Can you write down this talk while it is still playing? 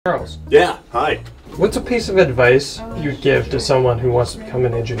Charles, Yeah, hi. what's a piece of advice you'd give to someone who wants to become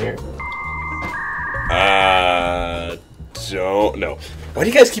an engineer? Don't know. Why do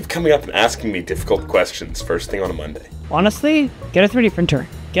you guys keep coming up and asking me difficult questions first thing on a Monday? Honestly, get a 3D printer.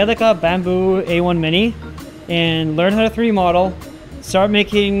 Get like a Bamboo A1 Mini and learn how to 3D model. Start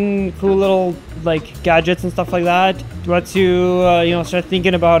making cool little like gadgets and stuff like that. You want to start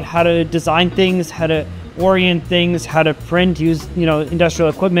thinking about how to design things, how to orient things, how to print, use industrial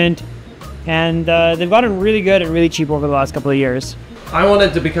equipment, and they've gotten really good and really cheap over the last couple of years. I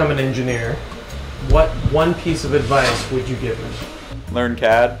wanted to become an engineer. What one piece of advice would you give me? Learn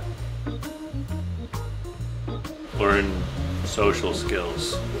CAD. Learn social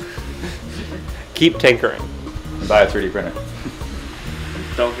skills. Keep tinkering. Buy a 3D printer.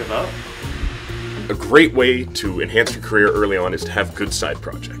 Don't give up. A great way to enhance your career early on is to have good side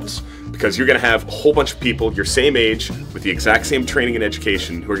projects. Because you're going to have a whole bunch of people your same age with the exact same training and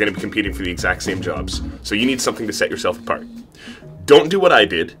education who are going to be competing for the exact same jobs. So you need something to set yourself apart. Don't do what I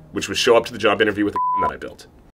did, which was show up to the job interview with a that I built.